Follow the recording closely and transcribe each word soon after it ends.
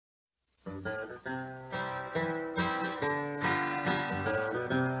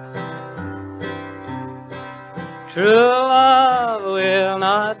True love will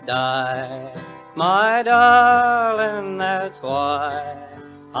not die, my darling, that's why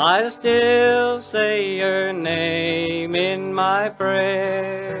I still say your name in my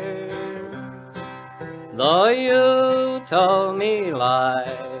prayer. Though you told me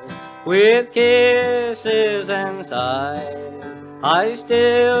lies with kisses and sighs, I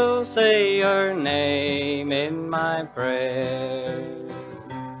still say your name in my prayer.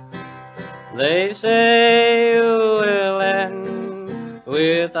 They say you will end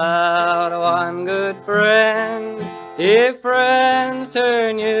without one good friend. If friends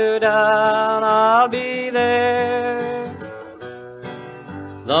turn you down, I'll be there.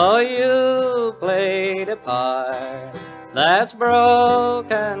 Though you played a part that's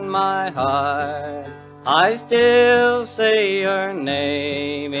broken my heart, I still say your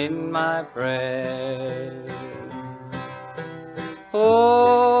name in my prayer.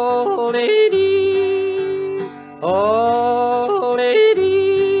 Oh, lady, oh,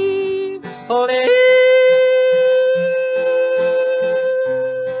 lady, oh, lady.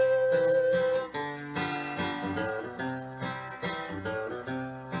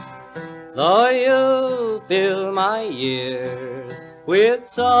 Though you fill my years with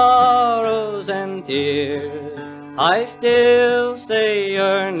sorrows and tears, I still say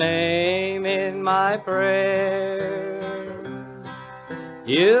your name in my prayer.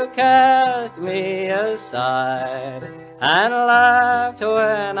 You cast me aside and laughed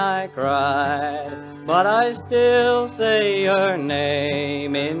when I cried, but I still say your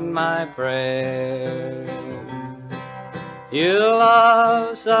name in my prayer. You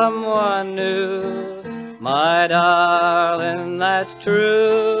love someone new, my darling, that's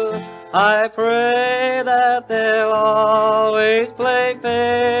true. I pray that they'll always play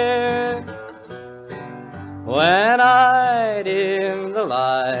fair. When I dim the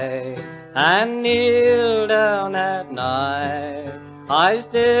light and kneel down at night, I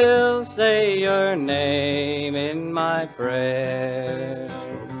still say your name in my prayer.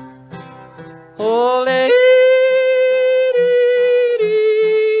 Oh, lady.